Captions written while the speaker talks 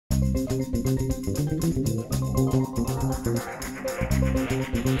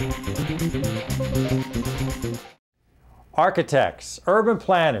Architects, urban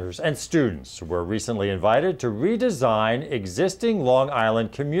planners, and students were recently invited to redesign existing Long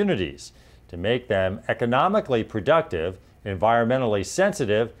Island communities to make them economically productive, environmentally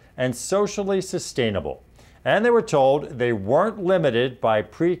sensitive, and socially sustainable. And they were told they weren't limited by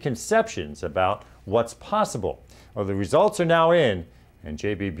preconceptions about what's possible. Well, the results are now in, and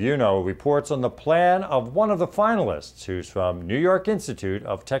J.B. Biunno reports on the plan of one of the finalists, who's from New York Institute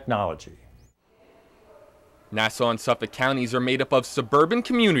of Technology. Nassau and Suffolk counties are made up of suburban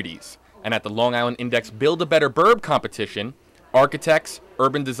communities, and at the Long Island Index Build a Better Burb competition, architects,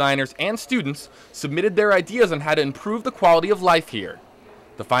 urban designers, and students submitted their ideas on how to improve the quality of life here.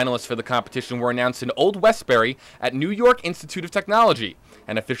 The finalists for the competition were announced in Old Westbury at New York Institute of Technology,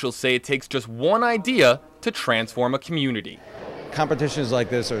 and officials say it takes just one idea to transform a community. Competitions like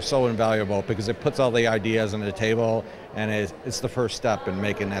this are so invaluable because it puts all the ideas on the table, and it's the first step in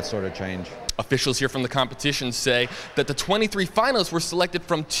making that sort of change. Officials here from the competition say that the 23 finalists were selected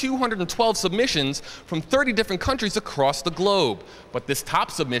from 212 submissions from 30 different countries across the globe. But this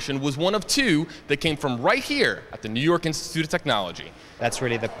top submission was one of two that came from right here at the New York Institute of Technology. That's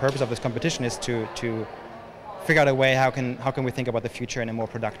really the purpose of this competition, is to figure out a way how can we think about the future in a more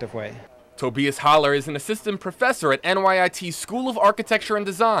productive way. Tobias Haller is an assistant professor at NYIT's School of Architecture and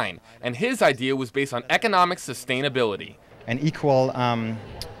Design, and his idea was based on economic sustainability. And equal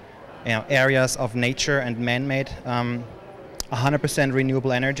areas of nature and man-made, 100%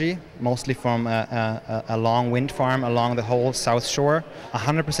 renewable energy, mostly from a long wind farm along the whole South Shore,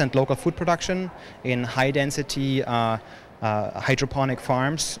 100% local food production in high-density hydroponic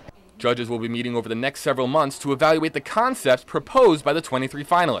farms. Judges will be meeting over the next several months to evaluate the concepts proposed by the 23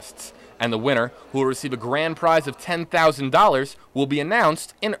 finalists. And the winner, who will receive a grand prize of $10,000, will be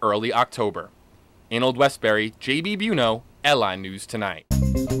announced in early October. In Old Westbury, J.B. Biunno, LI News Tonight.